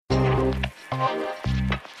Jordan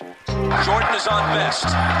is on Best.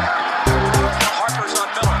 Harper's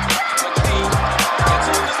on Miller. McKee gets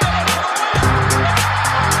it in the middle for the win.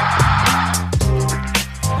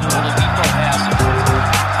 Oladipo has it.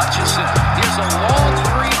 Hutchison. Here's a long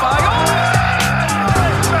three by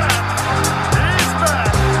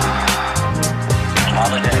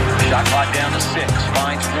Holiday. Shot clock down to 6.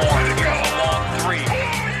 Finds Warren. Here's a long three.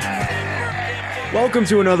 Welcome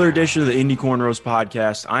to another edition of the Indy Cornrows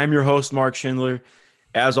podcast. I'm your host, Mark Schindler.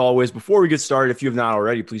 As always, before we get started, if you have not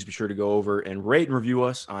already, please be sure to go over and rate and review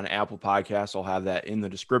us on Apple Podcasts. I'll have that in the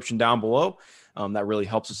description down below. That really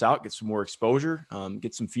helps us out, get some more exposure,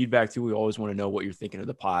 get some feedback too. We always want to know what you're thinking of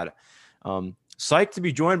the pod. Psyched to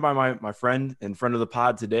be joined by my friend and friend of the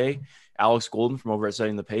pod today, Alex Golden from over at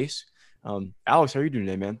Setting the Pace. Alex, how are you doing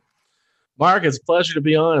today, man? Mark, it's a pleasure to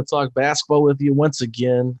be on and talk basketball with you once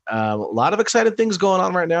again. A lot of exciting things going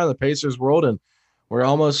on right now in the Pacers world, and we're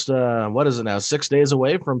almost, 6 days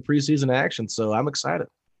away from preseason action, so I'm excited.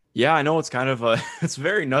 Yeah, I know it's kind of it's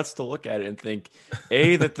very nuts to look at it and think,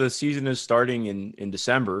 that the season is starting in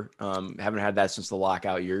December. Haven't had that since the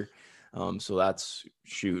lockout year. So that's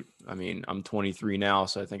I mean, I'm 23 now,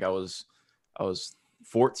 so I think I was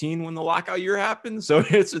 14 when the lockout year happened. So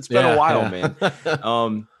it's been a while,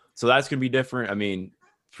 man. So that's gonna be different. I mean,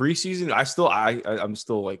 preseason, I'm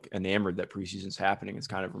still like enamored that preseason's happening. It's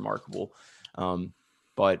kind of remarkable.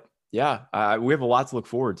 But yeah, we have a lot to look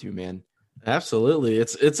forward to, man. Absolutely.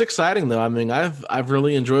 It's exciting though. I mean, I've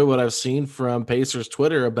really enjoyed what I've seen from Pacers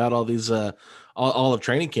Twitter about all these all of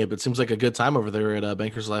training camp. It seems like a good time over there at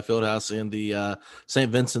Bankers Life Fieldhouse and the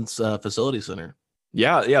St. Vincent's Facility Center.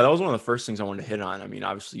 Yeah, that was one of the first things I wanted to hit on. I mean,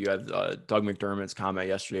 obviously you had Doug McDermott's comment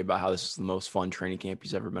yesterday about how this is the most fun training camp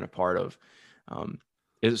he's ever been a part of.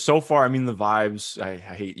 So far, I mean, the vibes, I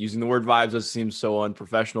hate using the word vibes. It seems so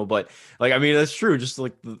unprofessional, but like, I mean, that's true. Just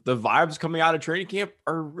like the vibes coming out of training camp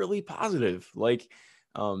are really positive. Like,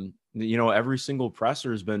 every single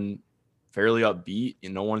presser has been fairly upbeat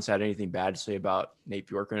and no one's had anything bad to say about Nate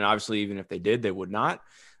Bjorkgren. And obviously, even if they did, they would not,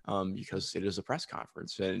 because it is a press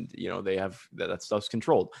conference and, they have that stuff's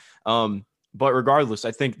controlled. But regardless,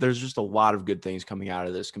 I think there's just a lot of good things coming out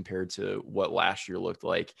of this compared to what last year looked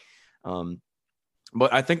like.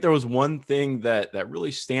 But I think there was one thing that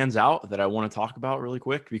really stands out that I want to talk about really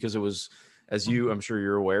quick because it was, as I'm sure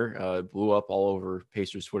you're aware, blew up all over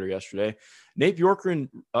Pacers Twitter yesterday. Nate Bjorkgren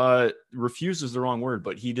refuses the wrong word,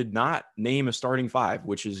 but he did not name a starting five,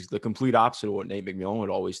 which is the complete opposite of what Nate McMillan would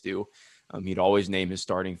always do. He'd always name his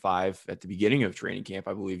starting five at the beginning of training camp,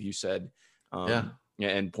 I believe you said,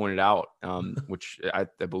 and pointed out, which I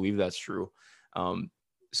believe that's true.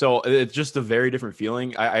 So it's just a very different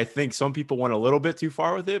feeling. I think some people went a little bit too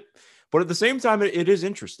far with it, but at the same time, it is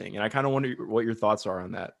interesting. And I kind of wonder what your thoughts are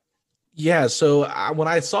on that. Yeah. So when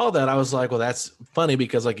I saw that, I was like, well, that's funny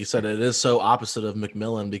because like you said, it is so opposite of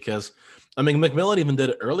McMillan because I mean, McMillan even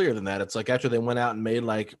did it earlier than that. It's like after they went out and made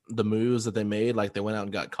like the moves that they made, like they went out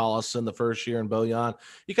and got Collison the first year and Bojan.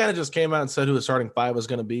 He kind of just came out and said who his starting five was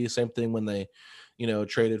going to be. Same thing when they,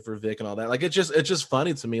 traded for Vic and all that. Like it's just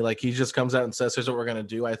funny to me. Like he just comes out and says, here's what we're going to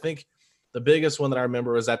do. I think the biggest one that I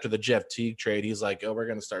remember was after the Jeff Teague trade. He's like, oh, we're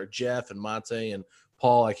going to start Jeff and Monte and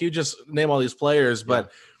Paul. Like he would just name all these players. Yeah.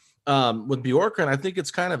 But with Bjorkgren, I think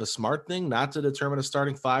it's kind of a smart thing not to determine a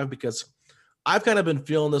starting five because I've kind of been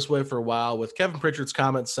feeling this way for a while with Kevin Pritchard's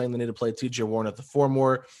comments saying they need to play TJ Warren at the 4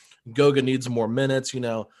 more. Goga needs more minutes,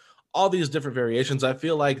 all these different variations. I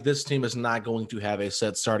feel like this team is not going to have a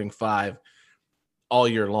set starting five all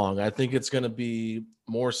year long. I think it's going to be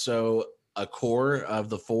more so a core of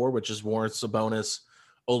the 4, which is Warren, Sabonis,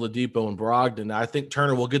 Oladipo, and Brogdon. I think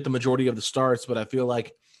Turner will get the majority of the starts, but I feel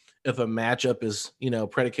like if a matchup is,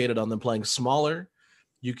 predicated on them playing smaller,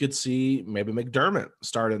 you could see maybe McDermott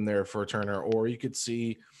start in there for Turner, or you could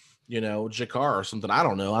see, Jakar or something. I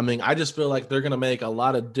don't know. I mean, I just feel like they're going to make a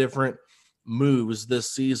lot of different moves this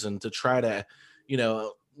season to try to,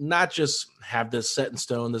 not just have this set in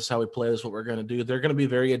stone. This is how we play. This is what we're going to do. They're going to be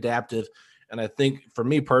very adaptive. And I think for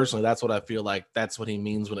me personally, that's what I feel like that's what he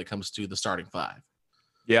means when it comes to the starting five.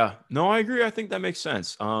 Yeah, no, I agree. I think that makes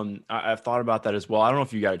sense. I've thought about that as well. I don't know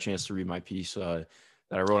if you got a chance to read my piece that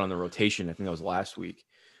I wrote on the rotation. I think that was last week.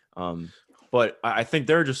 But I think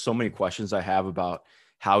there are just so many questions I have about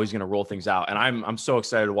how he's going to roll things out. And I'm so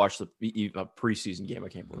excited to watch the preseason game. I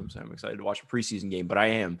can't believe I'm saying I'm excited to watch a preseason game, but I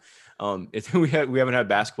am. We haven't had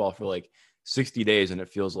basketball for like 60 days and it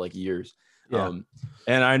feels like years. Yeah.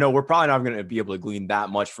 And I know we're probably not going to be able to glean that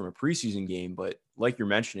much from a preseason game, but like you're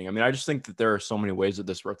mentioning, I mean, I just think that there are so many ways that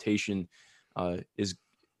this rotation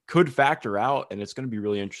could factor out, and it's going to be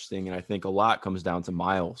really interesting. And I think a lot comes down to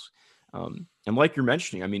Miles. And like you're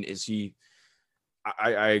mentioning, I mean, is he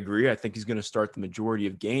I agree. I think he's going to start the majority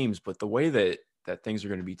of games, but the way that things are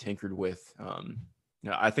going to be tinkered with,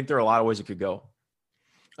 I think there are a lot of ways it could go.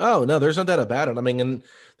 Oh, no, there's no doubt about it. I mean, and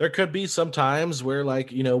there could be some times where,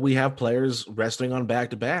 like, we have players resting on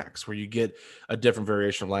back-to-backs where you get a different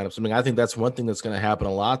variation of lineups. I mean, I think that's one thing that's going to happen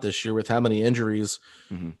a lot this year with how many injuries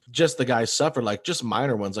just the guys suffered, like just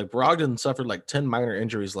minor ones. Like Brogdon suffered like 10 minor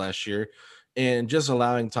injuries last year, and just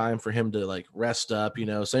allowing time for him to like rest up,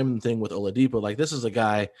 same thing with Oladipo. Like, this is a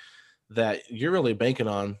guy that you're really banking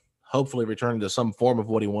on hopefully returning to some form of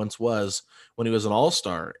what he once was when he was an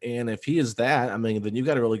all-star. And if he is that, I mean, then you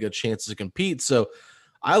got a really good chance to compete. So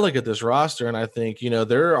I look at this roster and I think,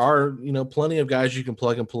 there are, plenty of guys you can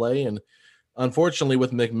plug and play. And unfortunately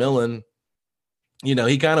with McMillan,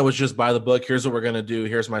 he kind of was just by the book. Here's what we're going to do.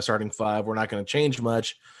 Here's my starting five. We're not going to change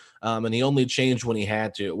much. And he only changed when he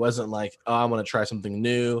had to. It wasn't like, oh, I'm going to try something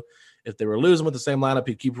new. If they were losing with the same lineup,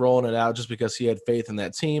 he'd keep rolling it out just because he had faith in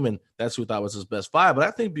that team, and that's who he thought was his best five. But I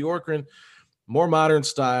think Bjorkgren, more modern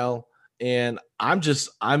style, and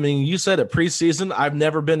you said it, preseason. I've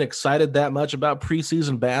never been excited that much about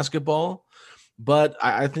preseason basketball, but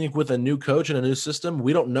I think with a new coach and a new system,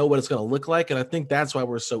 we don't know what it's going to look like, and I think that's why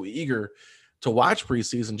we're so eager to watch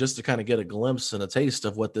preseason, just to kind of get a glimpse and a taste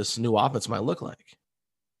of what this new offense might look like.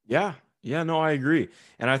 Yeah, no, I agree.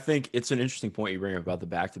 And I think it's an interesting point you bring up about the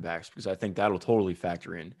back-to-backs, because I think that'll totally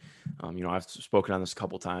factor in. I've spoken on this a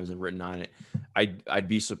couple times and written on it. I'd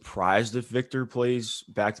be surprised if Victor plays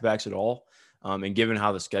back-to-backs at all. And given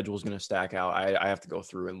how the schedule is going to stack out, I have to go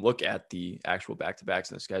through and look at the actual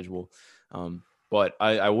back-to-backs in the schedule. But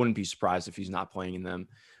I wouldn't be surprised if he's not playing in them.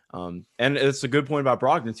 And it's a good point about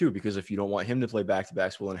Brogdon too, because if you don't want him to play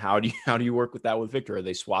back-to-backs, well, then how do you work with that with Victor? Are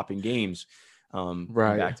they swapping games?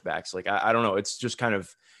 Right. Back-to-backs. Like, I don't know. It's just kind of,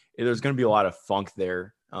 there's going to be a lot of funk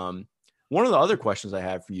there. One of the other questions I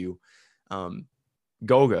had for you,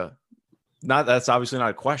 Goga, that's obviously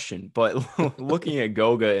not a question, but looking at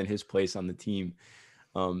Goga and his place on the team,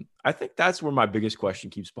 I think that's where my biggest question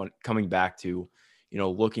keeps coming back to,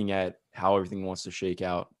 looking at how everything wants to shake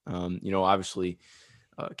out. Obviously,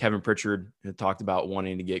 Kevin Pritchard had talked about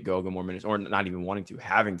wanting to get Goga more minutes, or not even wanting to,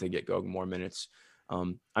 having to get Goga more minutes.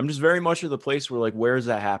 I'm just very much at the place where, like, where is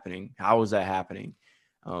that happening? How is that happening?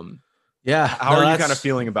 How are you kind of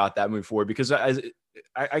feeling about that moving forward? Because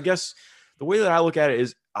I guess the way that I look at it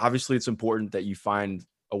is, obviously it's important that you find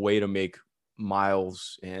a way to make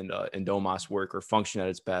Miles and Domas work or function at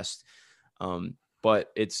its best.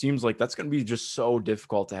 But it seems like that's going to be just so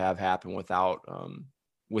difficult to have happen without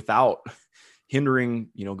hindering,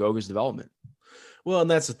 Goga's development. Well, and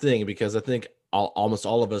that's the thing, because I think almost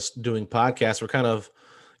all of us doing podcasts, we're kind of,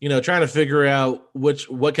 trying to figure out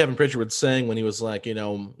what Kevin Pritchard was saying when he was like,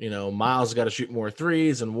 Miles got to shoot more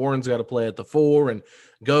threes and Warren's got to play at the 4 and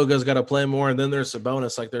Goga's got to play more. And then there's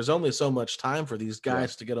Sabonis. Like, there's only so much time for these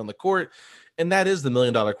guys to get on the court. And that is the $1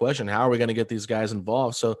 million question. How are we going to get these guys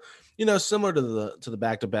involved? So, similar to the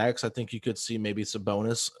back-to-backs, I think you could see maybe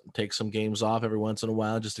Sabonis take some games off every once in a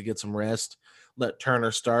while just to get some rest, let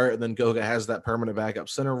Turner start, and then Goga has that permanent backup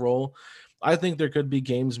center role. I think there could be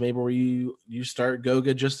games maybe where you start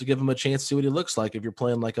Goga just to give him a chance to see what he looks like. If you're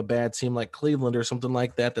playing like a bad team like Cleveland or something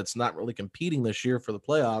like that, that's not really competing this year for the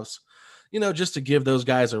playoffs, just to give those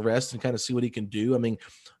guys a rest and kind of see what he can do. I mean,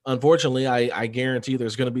 unfortunately, I guarantee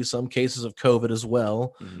there's going to be some cases of COVID as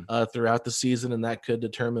well throughout the season, and that could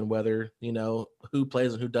determine whether, who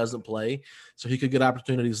plays and who doesn't play. So he could get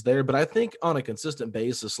opportunities there. But I think on a consistent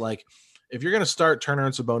basis, like, if you're going to start Turner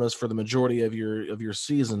and Sabonis for the majority of your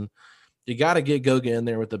season, you got to get Goga in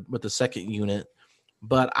there with the second unit.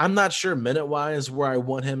 But I'm not sure minute-wise where I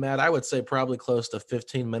want him at. I would say probably close to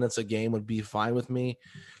 15 minutes a game would be fine with me.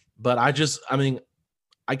 But I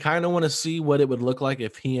kind of want to see what it would look like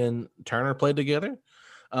if he and Turner played together,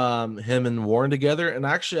 him and Warren together. And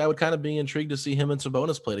actually, I would kind of be intrigued to see him and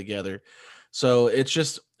Sabonis play together. So it's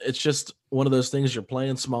just one of those things. You're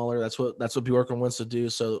playing smaller. That's what Bjorkgren wants to do.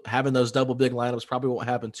 So having those double big lineups probably won't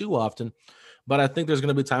happen too often. But I think there's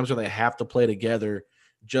going to be times where they have to play together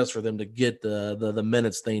just for them to get the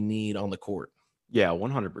minutes they need on the court. Yeah,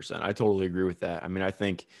 100%. I totally agree with that. I mean, I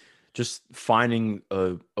think just finding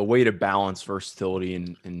a way to balance versatility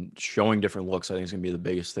and showing different looks, I think is going to be the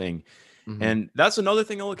biggest thing. Mm-hmm. And that's another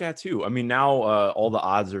thing to look at too. I mean, now all the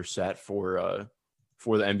odds are set for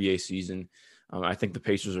the NBA season. I think the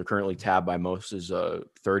Pacers are currently tabbed by most as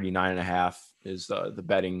 39.5 is the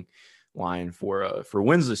betting line for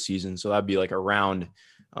wins this season. So that'd be like around,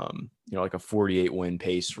 like a 48 win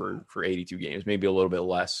pace for 82 games, maybe a little bit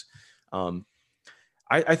less.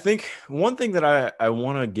 I think one thing that I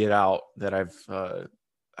want to get out that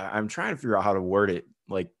I'm trying to figure out how to word it.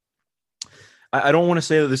 Like, I don't want to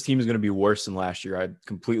say that this team is going to be worse than last year. I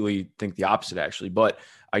completely think the opposite, actually. But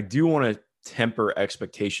I do want to temper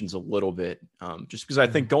expectations a little bit, just because I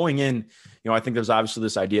think going in, I think there's obviously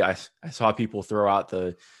this idea. I saw people throw out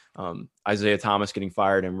the Isaiah Thomas getting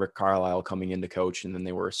fired and Rick Carlisle coming in to coach, and then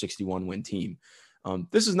they were a 61-win team.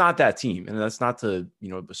 This is not that team, and that's not to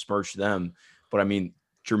besmirch them, but I mean,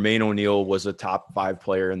 Jermaine O'Neal was a top 5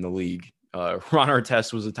 player in the league. Ron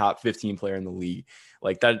Artest was a top 15 player in the league.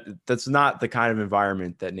 Like that's not the kind of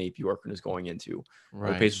environment that Nate Bjorkgren is going into.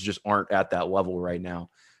 Right. The Pacers just aren't at that level right now.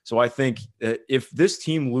 So I think that if this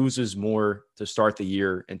team loses more to start the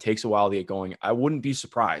year and takes a while to get going, I wouldn't be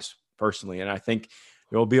surprised personally. And I think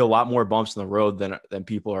there will be a lot more bumps in the road than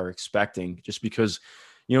people are expecting, just because,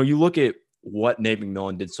 you look at what Nate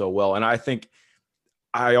McMillan did so well. And I think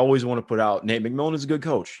I always want to put out Nate McMillan is a good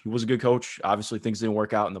coach. He was a good coach. Obviously things didn't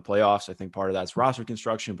work out in the playoffs. I think part of that's roster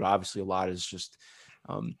construction, but obviously a lot is just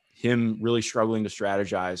him really struggling to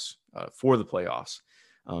strategize for the playoffs.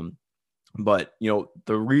 But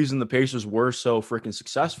the reason the Pacers were so freaking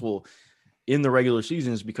successful in the regular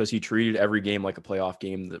season is because he treated every game like a playoff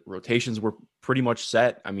game. The rotations were pretty much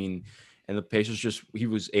set. I mean, and the Pacers he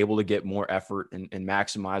was able to get more effort and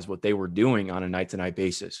maximize what they were doing on a night-to-night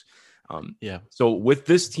basis. So with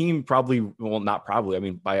this team,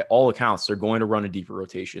 by all accounts, they're going to run a deeper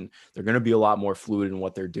rotation. They're going to be a lot more fluid in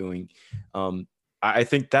what they're doing. I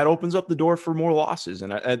think that opens up the door for more losses,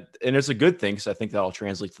 and it's a good thing because I think that'll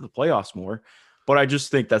translate to the playoffs more. But I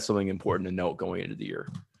just think that's something important to note going into the year.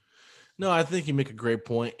 No, I think you make a great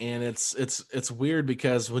point, and it's weird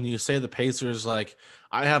because when you say the Pacers, like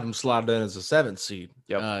I have them slotted in as a 7th seed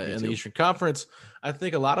in the Eastern Conference. I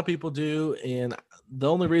think a lot of people do, and the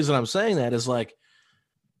only reason I'm saying that is like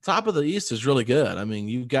top of the East is really good. I mean,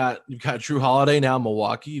 you've got Drew Holiday now in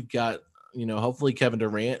Milwaukee. You've got hopefully Kevin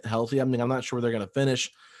Durant healthy. I mean, I'm not sure where they're going to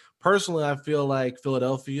finish. Personally, I feel like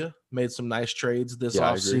Philadelphia made some nice trades this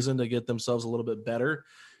offseason to get themselves a little bit better.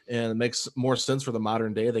 And it makes more sense for the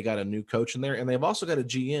modern day. They got a new coach in there, and they've also got a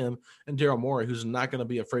GM and Daryl Morey who's not going to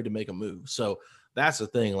be afraid to make a move. So that's the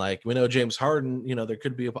thing. Like we know James Harden, there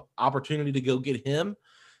could be an opportunity to go get him.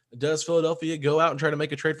 Does Philadelphia go out and try to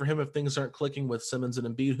make a trade for him if things aren't clicking with Simmons and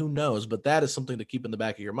Embiid? Who knows? But that is something to keep in the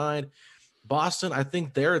back of your mind. Boston, I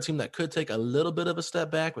think they're a team that could take a little bit of a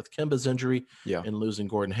step back with Kemba's injury and losing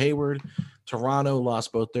Gordon Hayward. Toronto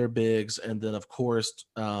lost both their bigs. And then, of course,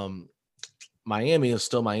 Miami is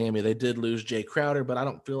still Miami. They did lose Jay Crowder, but I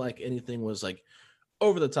don't feel like anything was like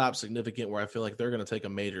over the top significant where I feel like they're going to take a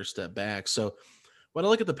major step back. So when I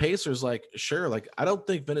look at the Pacers, like, sure, like I don't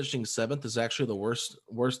think finishing 7th is actually the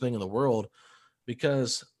worst thing in the world.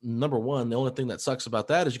 Because number one, the only thing that sucks about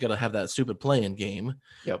that is you got to have that stupid play-in game,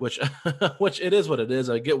 which it is what it is.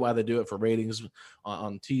 I get why they do it for ratings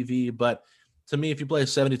on TV, but to me, if you play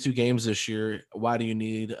 72 games this year, why do you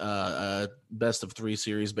need a best of 3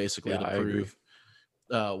 series basically to prove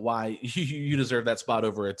why you deserve that spot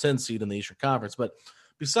over a 10 seed in the Eastern Conference? But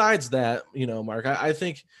besides that, Mark, I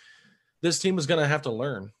think this team is going to have to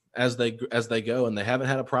learn as they go, and they haven't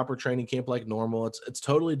had a proper training camp like normal. It's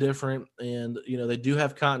totally different, and they do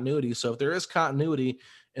have continuity. So if there is continuity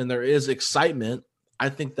and there is excitement, I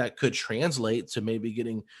think that could translate to maybe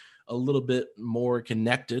getting a little bit more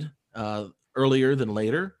connected earlier than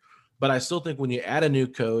later. But I still think when you add a new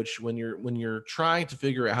coach, when you're trying to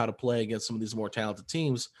figure out how to play against some of these more talented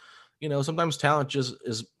teams, sometimes talent just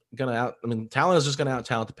is gonna talent is just gonna out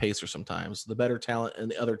talent the Pacers sometimes. The better talent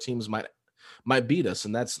and the other teams might beat us,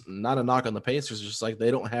 and that's not a knock on the Pacers. It's just like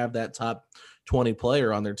they don't have that top 20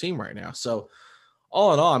 player on their team right now. So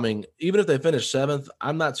all in all, I mean, even if they finish 7th,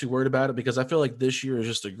 I'm not too worried about it because I feel like this year is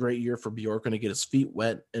just a great year for Bjorkgren to get his feet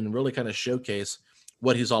wet and really kind of showcase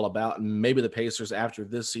what he's all about. And maybe the Pacers after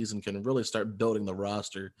this season can really start building the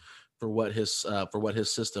roster for what his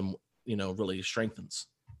system, really strengthens.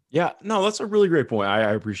 Yeah, no, that's a really great point.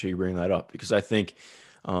 I appreciate you bringing that up because I think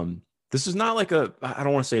this is not like I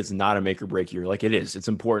don't want to say it's not a make or break year. Like it is. It's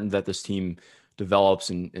important that this team develops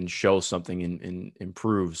and shows something and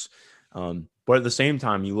improves. But at the same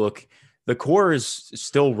time, you look, the core is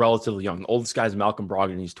still relatively young. The oldest guy is Malcolm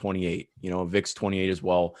Brogdon. He's 28. Vic's 28 as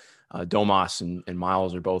well. Domas and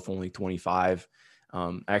Miles are both only 25.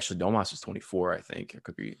 Actually, Domas is 24, I think. It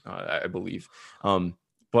could be, I believe.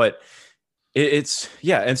 But it's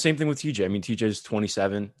and same thing with TJ. I mean, TJ is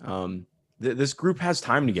 27. This group has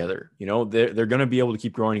time together. They're going to be able to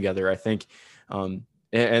keep growing together, I think.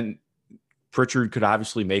 And Pritchard could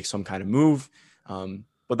obviously make some kind of move.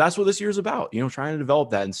 But that's what this year is about, trying to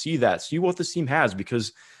develop that and see what this team has,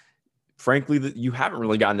 because frankly, you haven't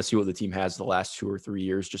really gotten to see what the team has the last 2 or 3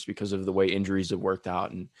 years just because of the way injuries have worked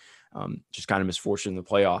out and just kind of misfortune in the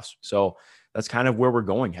playoffs. So that's kind of where we're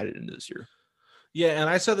going headed into this year. Yeah, and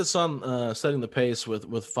I said this on Setting the Pace with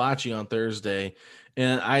Facci on Thursday,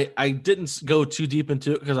 and I didn't go too deep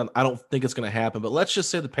into it because I don't think it's going to happen. But let's just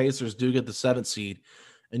say the Pacers do get the 7th seed,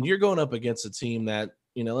 and you're going up against a team that,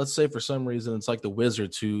 let's say for some reason it's like the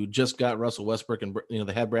Wizards, who just got Russell Westbrook, and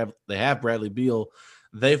they have Bradley Beal.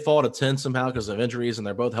 They fall to 10 somehow because of injuries, and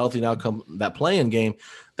they're both healthy now come that play-in game.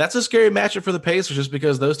 That's a scary matchup for the Pacers just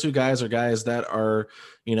because those two guys are guys that are,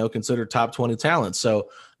 considered top 20 talents. So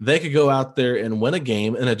they could go out there and win a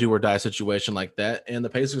game in a do-or-die situation like that, and the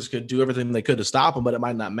Pacers could do everything they could to stop them, but it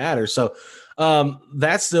might not matter. So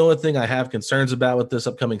that's the only thing I have concerns about with this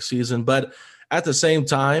upcoming season. But at the same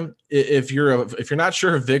time, if you're not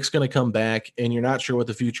sure if Vic's going to come back and you're not sure what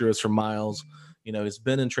the future is for Miles, he's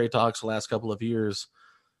been in trade talks the last couple of years.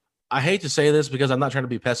 I hate to say this because I'm not trying to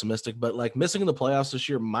be pessimistic, but like missing the playoffs this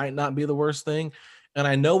year might not be the worst thing. And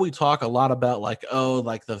I know we talk a lot about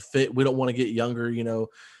the fit. We don't want to get younger,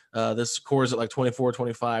 this core is at like 24,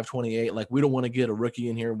 25, 28. Like we don't want to get a rookie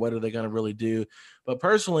in here. What are they going to really do? But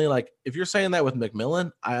personally, like if you're saying that with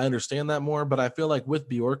McMillan, I understand that more. But I feel like with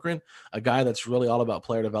Bjorkgren, a guy that's really all about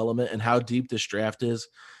player development and how deep this draft is,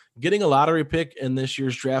 getting a lottery pick in this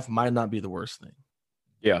year's draft might not be the worst thing.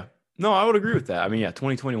 Yeah. No, I would agree with that. I mean,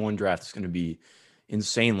 2021 draft is going to be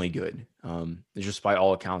insanely good. Just by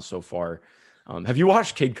all accounts so far. Have you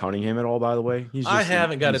watched Cade Cunningham at all, by the way? I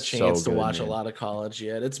haven't got a chance to watch man. a lot of college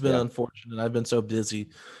yet. It's been unfortunate. I've been so busy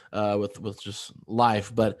with just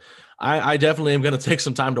life, but I definitely am going to take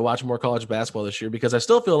some time to watch more college basketball this year because I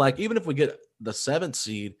still feel like even if we get the 7th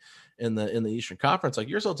seed in the Eastern Conference, like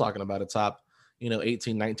you're still talking about a top,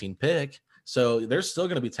 18, 19 pick. So there's still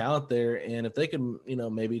going to be talent there, and if they can,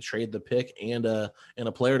 maybe trade the pick and a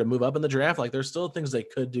player to move up in the draft, like there's still things they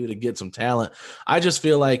could do to get some talent. I just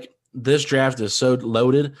feel like this draft is so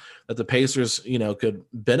loaded that the Pacers, could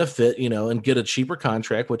benefit, and get a cheaper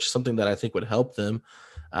contract, which is something that I think would help them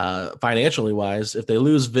financially wise. If they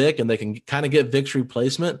lose Vic and they can kind of get Vic's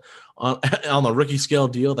replacement on the rookie scale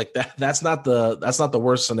deal, like that's not the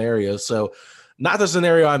worst scenario. So. Not the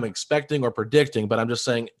scenario I'm expecting or predicting, but I'm just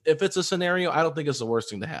saying if it's a scenario, I don't think it's the worst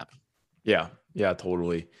thing to happen. Yeah,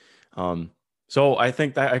 totally. So I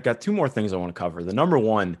think that I got 2 more things I want to cover. The number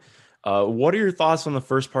one, what are your thoughts on the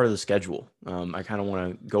first part of the schedule? I kind of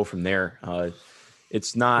want to go from there.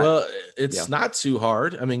 It's not not too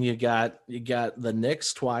hard. I mean, you got the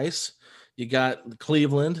Knicks twice. You got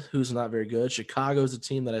Cleveland, who's not very good. Chicago's a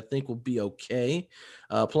team that I think will be okay.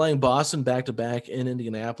 Playing Boston back-to-back in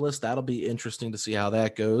Indianapolis, that'll be interesting to see how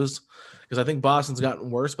that goes because I think Boston's gotten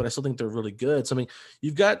worse, but I still think they're really good. So, I mean,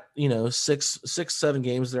 you've got, 7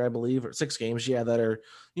 games there, I believe, or 6 games, that are,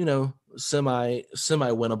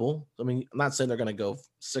 semi-winnable. I mean, I'm not saying they're going to go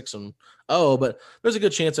 6-0, but there's a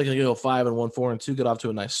good chance they can go 5-1, 4-2, get off to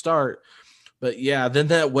a nice start. But then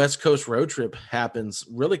that West Coast road trip happens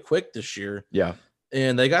really quick this year. Yeah.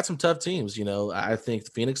 And they got some tough teams. I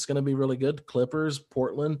think Phoenix is going to be really good. Clippers,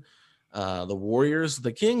 Portland, the Warriors,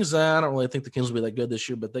 the Kings. I don't really think the Kings will be that good this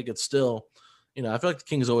year, but they could still, I feel like the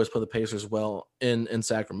Kings always play the Pacers well in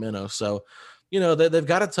Sacramento. So, they've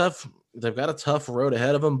got a tough road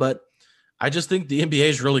ahead of them, but I just think the NBA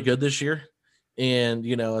is really good this year. And,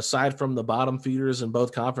 aside from the bottom feeders in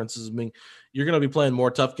both conferences, I mean, you're going to be playing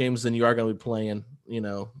more tough games than you are going to be playing,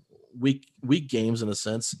 weak games in a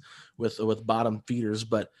sense with bottom feeders.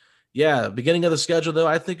 But beginning of the schedule, though,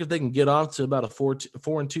 I think if they can get off to about a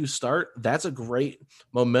 4-2 start, that's a great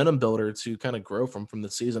momentum builder to kind of grow from the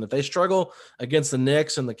season. If they struggle against the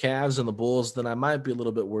Knicks and the Cavs and the Bulls, then I might be a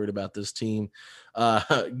little bit worried about this team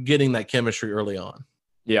getting that chemistry early on.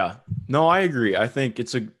 Yeah, no, I agree. I think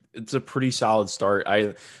it's a pretty solid start.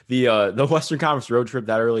 The Western Conference road trip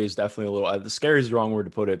that early is definitely a little scary is the wrong word to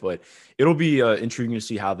put it, but it'll be intriguing to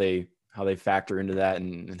see how they factor into that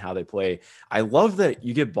and how they play. I love that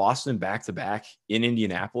you get Boston back to back in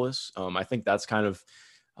Indianapolis. I think that's kind of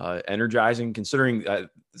energizing considering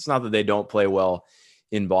it's not that they don't play well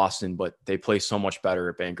in Boston, but they play so much better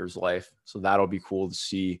at Bankers Life. So that'll be cool to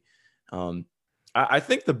see. I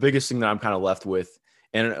think the biggest thing that I'm kind of left with,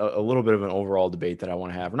 and a little bit of an overall debate that I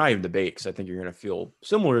want to have, or not even debate, because I think you're going to feel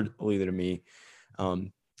similarly to me.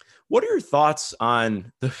 What are your thoughts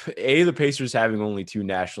on the Pacers having only 2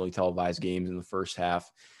 nationally televised games in the first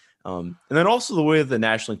half? And then also the way that the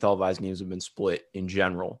nationally televised games have been split in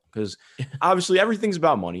general, because obviously everything's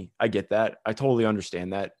about money. I get that. I totally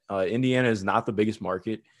understand that. Indiana is not the biggest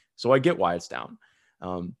market, so I get why it's down.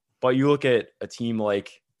 But you look at a team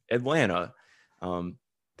like Atlanta,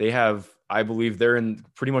 they have, I believe they're in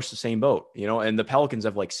pretty much the same boat, and the Pelicans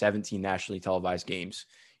have like 17 nationally televised games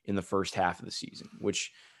in the first half of the season,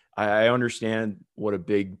 which I understand what a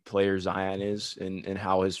big player Zion is and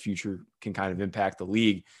how his future can kind of impact the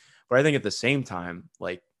league. But I think at the same time,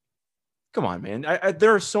 like, come on, man.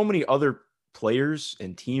 There are so many other players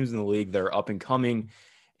and teams in the league that are up and coming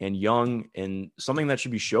and young and something that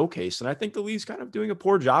should be showcased. And I think the league's kind of doing a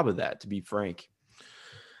poor job of that, to be frank.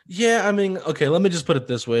 Yeah, I mean, okay, let me just put it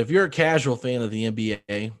this way. If you're a casual fan of the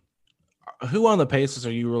NBA, who on the Pacers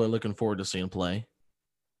are you really looking forward to seeing play?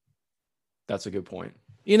 That's a good point.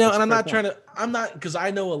 You know, That's and a fair point. because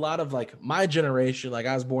I know a lot of like my generation, like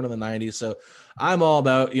I was born in the 90s. So I'm all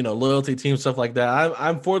about, loyalty team, stuff like that.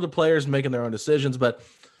 I'm for the players making their own decisions, but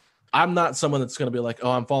I'm not someone that's going to be like,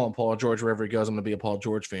 oh, I'm following Paul George wherever he goes. I'm going to be a Paul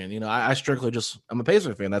George fan. I strictly I'm a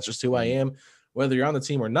Pacers fan. That's just who I am, whether you're on the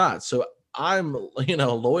team or not. So I'm,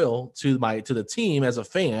 loyal to the team as a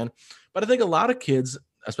fan. But I think a lot of kids,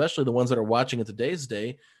 especially the ones that are watching in today's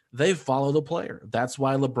day, they follow the player. That's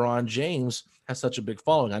why LeBron James has such a big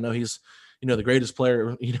following. I know he's, the greatest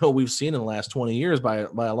player, we've seen in the last 20 years by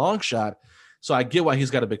a long shot. So I get why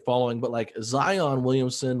he's got a big following, but like Zion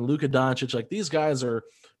Williamson, Luka Doncic, like these guys are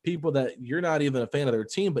people that you're not even a fan of their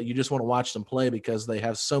team, but you just want to watch them play because they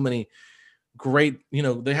have so many great,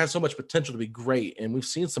 they have so much potential to be great. And we've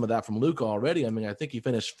seen some of that from Luka already. I mean, I think he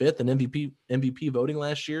finished 5th in MVP voting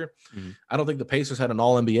last year. Mm-hmm. I don't think the Pacers had an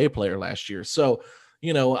all NBA player last year. So,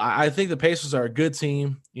 I think the Pacers are a good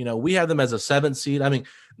team. We have them as a 7th seed. I mean,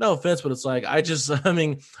 no offense, but it's like, I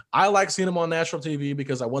like seeing them on national TV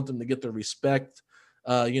because I want them to get their respect,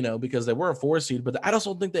 because they were a 4 seed, but I just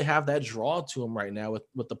don't think they have that draw to them right now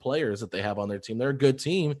with the players that they have on their team. They're a good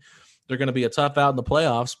team. They're going to be a tough out in the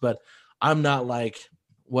playoffs, but I'm not like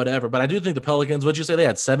whatever. But I do think the Pelicans, what'd you say? They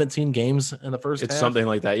had 17 games in the first half? Something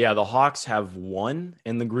like that. Yeah, the Hawks have 1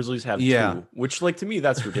 and the Grizzlies have 2, which, like, to me,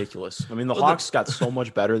 that's ridiculous. I mean, the Hawks got so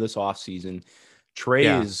much better this offseason. Trey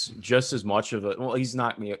is just as much of he's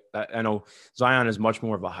not me. I know Zion is much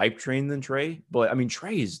more of a hype train than Trey, but I mean,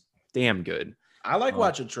 Trey is damn good. I like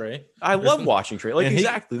watching Trey. I love watching Trey. Like,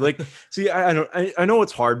 exactly. Like, see, I know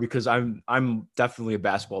it's hard because I'm definitely a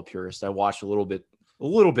basketball purist. I watch a little bit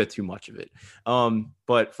too much of it.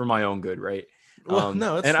 But for my own good, right? Well,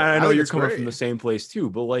 no, and I know you're coming from the same place too,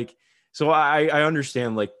 but like, so I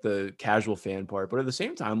understand like the casual fan part, but at the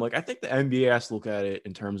same time, like, I think the NBA has to look at it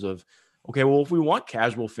in terms of, okay, well, if we want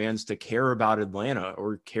casual fans to care about Atlanta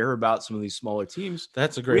or care about some of these smaller teams,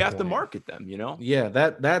 that's a great we have to market them, Yeah,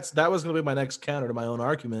 that was going to be my next counter to my own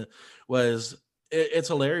argument. Was it's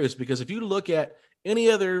hilarious because if you look at any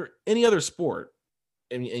other sport,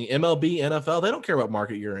 in MLB, NFL, they don't care what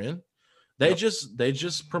market you're in. They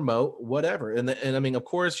just promote whatever. And I mean, of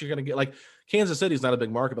course, you're going to get like Kansas City's not a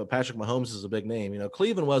big market, but Patrick Mahomes is a big name.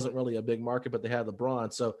 Cleveland wasn't really a big market, but they had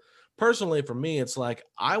LeBron. So personally, for me, it's like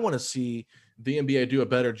I want to see the NBA do a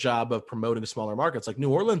better job of promoting smaller markets. Like New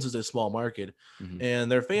Orleans is a small market,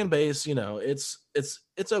 and their fan base, it's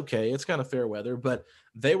okay. It's kind of fair weather, but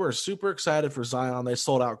they were super excited for Zion. They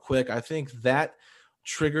sold out quick. I think that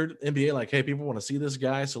triggered NBA like, hey, people want to see this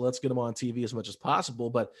guy, so let's get him on TV as much as possible.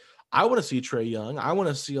 But I want to see Trae Young. I want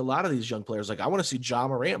to see a lot of these young players. Like I want to see Ja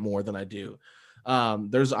Morant more than I do. I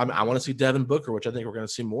want to see Devin Booker, which I think we're going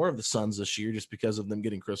to see more of the Suns this year just because of them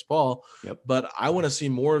getting Chris Paul. Yep. But I want to see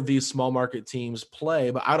more of these small market teams play,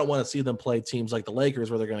 but I don't want to see them play teams like the Lakers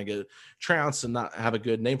where they're going to get trounced and not have a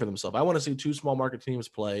good name for themselves. I want to see 2 small market teams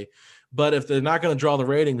play, but if they're not going to draw the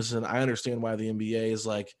ratings, then I understand why the NBA is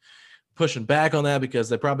like pushing back on that because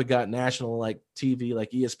they probably got national like TV,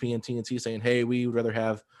 like ESPN, TNT saying, hey, we would rather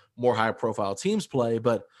have more high profile teams play.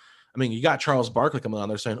 But I mean, you got Charles Barkley coming on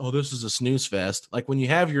there saying, oh, this is a snooze fest. Like when you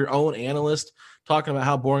have your own analyst talking about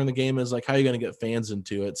how boring the game is, like how are you going to get fans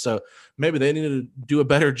into it? So maybe they need to do a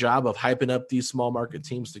better job of hyping up these small market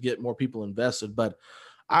teams to get more people invested. But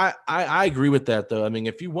I agree with that though. I mean,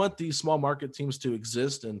 if you want these small market teams to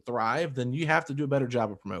exist and thrive, then you have to do a better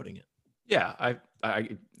job of promoting it. Yeah,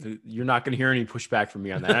 you're not going to hear any pushback from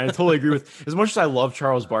me on that. I totally agree with. As much as I love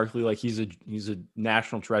Charles Barkley, like he's a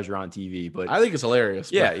national treasure on TV, but I think it's hilarious.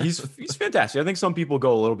 Yeah, he's fantastic. I think some people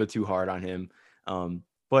go a little bit too hard on him.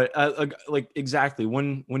 But like exactly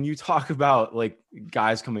when you talk about like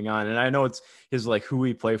guys coming on, and I know it's his like who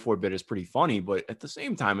we play for bit is pretty funny, but at the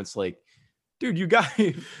same time, it's like, dude, you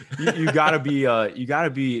gotta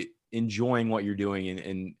be enjoying what you're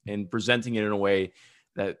doing and presenting it in a way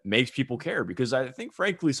that makes people care, because I think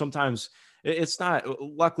frankly sometimes it's not.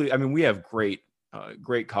 Luckily, I mean, we have great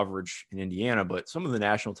coverage in Indiana, but some of the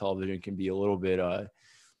national television can be a little bit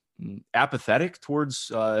apathetic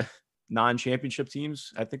towards non-championship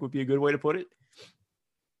teams, I think would be a good way to put it.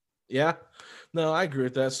 Yeah, no, I agree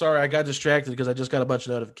with that. Sorry, I got distracted because I just got a bunch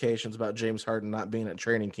of notifications about James Harden not being at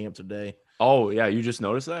training camp today. Oh yeah, you just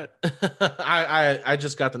noticed that? I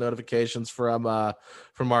just got the notifications from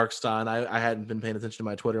Mark Stein. I hadn't been paying attention to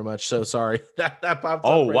my Twitter much, so sorry. That popped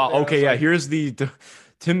Oh up right wow. there. I Okay, was yeah. like, Here's the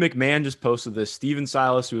Tim McMahon just posted this. Steven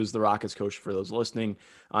Silas, who is the Rockets coach for those listening,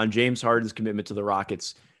 on James Harden's commitment to the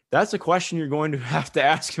Rockets. That's a question you're going to have to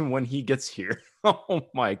ask him when he gets here. Oh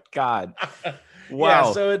my God. yeah,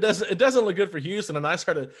 Wow. so it doesn't look good for Houston. And I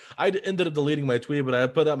ended up deleting my tweet, but I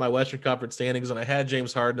put out my Western Conference standings and I had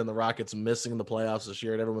James Harden and the Rockets missing the playoffs this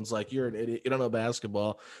year. And everyone's like, "You're an idiot. You don't know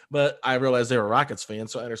basketball." But I realized they were Rockets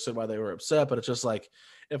fans, so I understood why they were upset. But it's just like,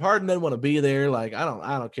 if Harden didn't want to be there, like I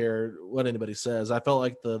don't care what anybody says. I felt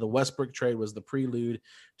like the Westbrook trade was the prelude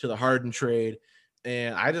to the Harden trade.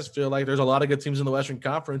 And I just feel like there's a lot of good teams in the Western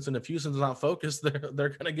Conference, and if Houston's not focused, they're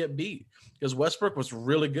gonna get beat because Westbrook was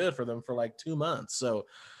really good for them for like 2 months. So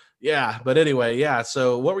yeah, but anyway, yeah.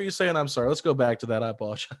 So what were you saying? I'm sorry. Let's go back to that. I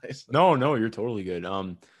apologize. No, you're totally good.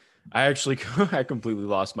 I actually I completely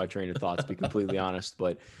lost my train of thought, to be completely honest.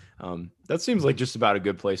 But that seems like just about a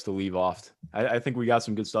good place to leave off. I think we got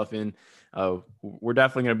some good stuff in. We're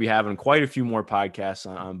definitely going to be having quite a few more podcasts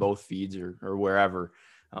on both feeds or wherever.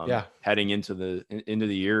 Heading into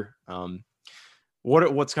the year.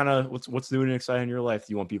 What's new and exciting in your life that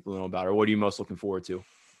you want people to know about, or what are you most looking forward to?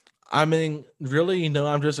 I mean, really,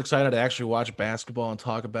 I'm just excited to actually watch basketball and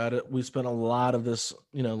talk about it. We spent a lot of this,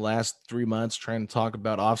 last 3 months trying to talk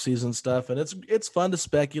about off-season stuff, and it's fun to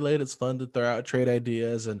speculate. It's fun to throw out trade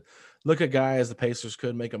ideas and look at guys the Pacers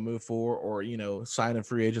could make a move for, or sign in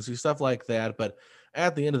free agency stuff like that. But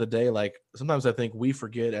at the end of the day, like sometimes I think we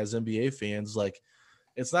forget as NBA fans, like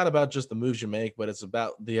it's not about just the moves you make, but it's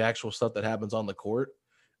about the actual stuff that happens on the court.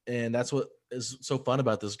 And that's what is so fun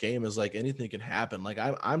about this game is like anything can happen. Like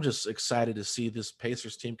I'm just excited to see this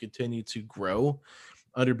Pacers team continue to grow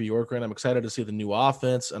under Bjorkgren. I'm excited to see the new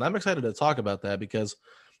offense, and I'm excited to talk about that because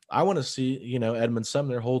I want to see Edmund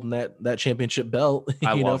Sumner holding that championship belt.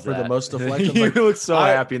 I love for that. the most deflections. You Like, look so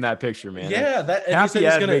happy in that picture, man. Yeah, that and happy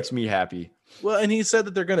Ed makes me happy. Well, and he said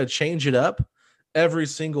that they're going to change it up every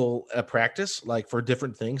single practice, like for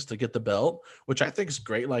different things to get the belt, which I think is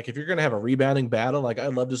great. Like if you're going to have a rebounding battle, like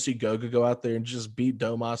I'd love to see Goga go out there and just beat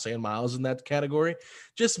Domas and Miles in that category,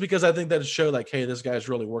 just because I think that show like, hey, this guy's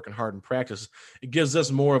really working hard in practice. It gives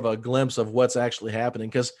us more of a glimpse of what's actually happening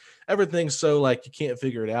because everything's so like you can't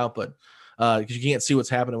figure it out, but because you can't see what's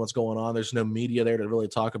happening, what's going on. There's no media there to really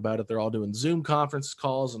talk about it. They're all doing Zoom conference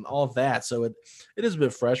calls and all of that. So it is a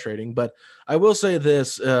bit frustrating. But I will say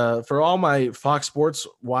this for all my Fox Sports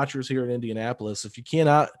watchers here in Indianapolis, if you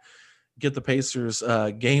cannot get the Pacers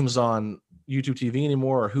games on YouTube TV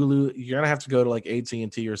anymore or Hulu, you're going to have to go to like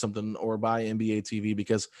AT&T or something or buy NBA TV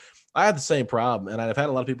because I had the same problem. And I've had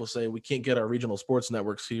a lot of people say we can't get our regional sports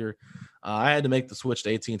networks here. I had to make the switch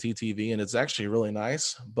to AT&T TV, and it's actually really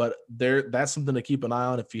nice. But that's something to keep an eye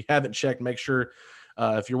on. If you haven't checked, make sure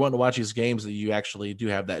if you're wanting to watch these games that you actually do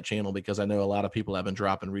have that channel because I know a lot of people have been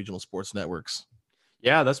dropping regional sports networks.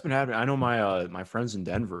 Yeah, that's been happening. I know my friends in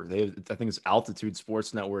Denver. I think it's Altitude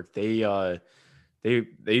Sports Network. They are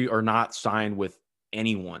not signed with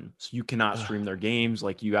anyone, so you cannot stream their games.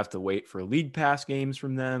 Like you have to wait for league pass games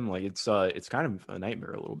from them. Like it's kind of a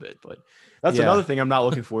nightmare a little bit. But that's another thing I'm not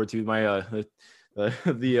looking forward to. My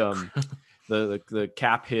the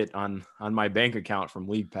cap hit on my bank account from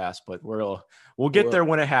league pass, but we'll get there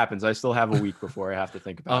when it happens. I still have a week before I have to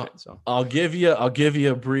think about it. So I'll give you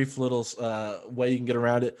a brief little way you can get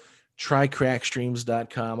around it. Try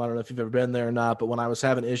crackstreams.com. I don't know if you've ever been there or not, but when I was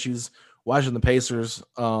having issues watching the Pacers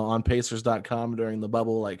on Pacers.com during the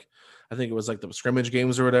bubble, like I think it was like the scrimmage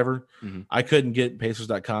games or whatever, I couldn't get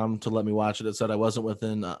Pacers.com to let me watch it. It said I wasn't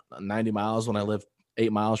within 90 miles when I lived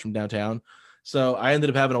 8 miles from downtown. So I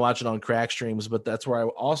ended up having to watch it on Crack Streams, but that's where I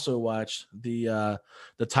also watched the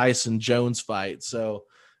Tyson Jones fight. So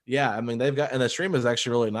yeah, I mean they've got, and the stream is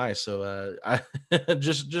actually really nice. So I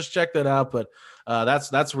just check that out. But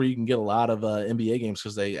that's where you can get a lot of NBA games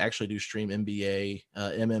because they actually do stream NBA,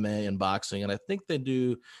 MMA, and boxing, and I think they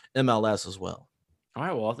do MLS as well. All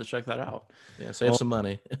right, well, I'll have to check that out. Yeah, save some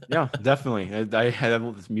money. Yeah, definitely. I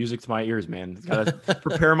have music to my ears, man. Gotta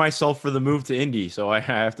prepare myself for the move to Indy, so I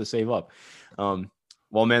have to save up.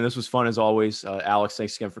 Well, man, this was fun as always. Alex,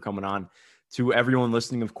 thanks again for coming on. To everyone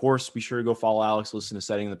listening, of course, be sure to go follow Alex, listen to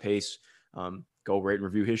Setting the Pace. Go rate and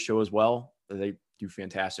review his show as well. They do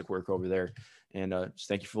fantastic work over there. And just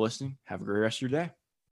thank you for listening. Have a great rest of your day.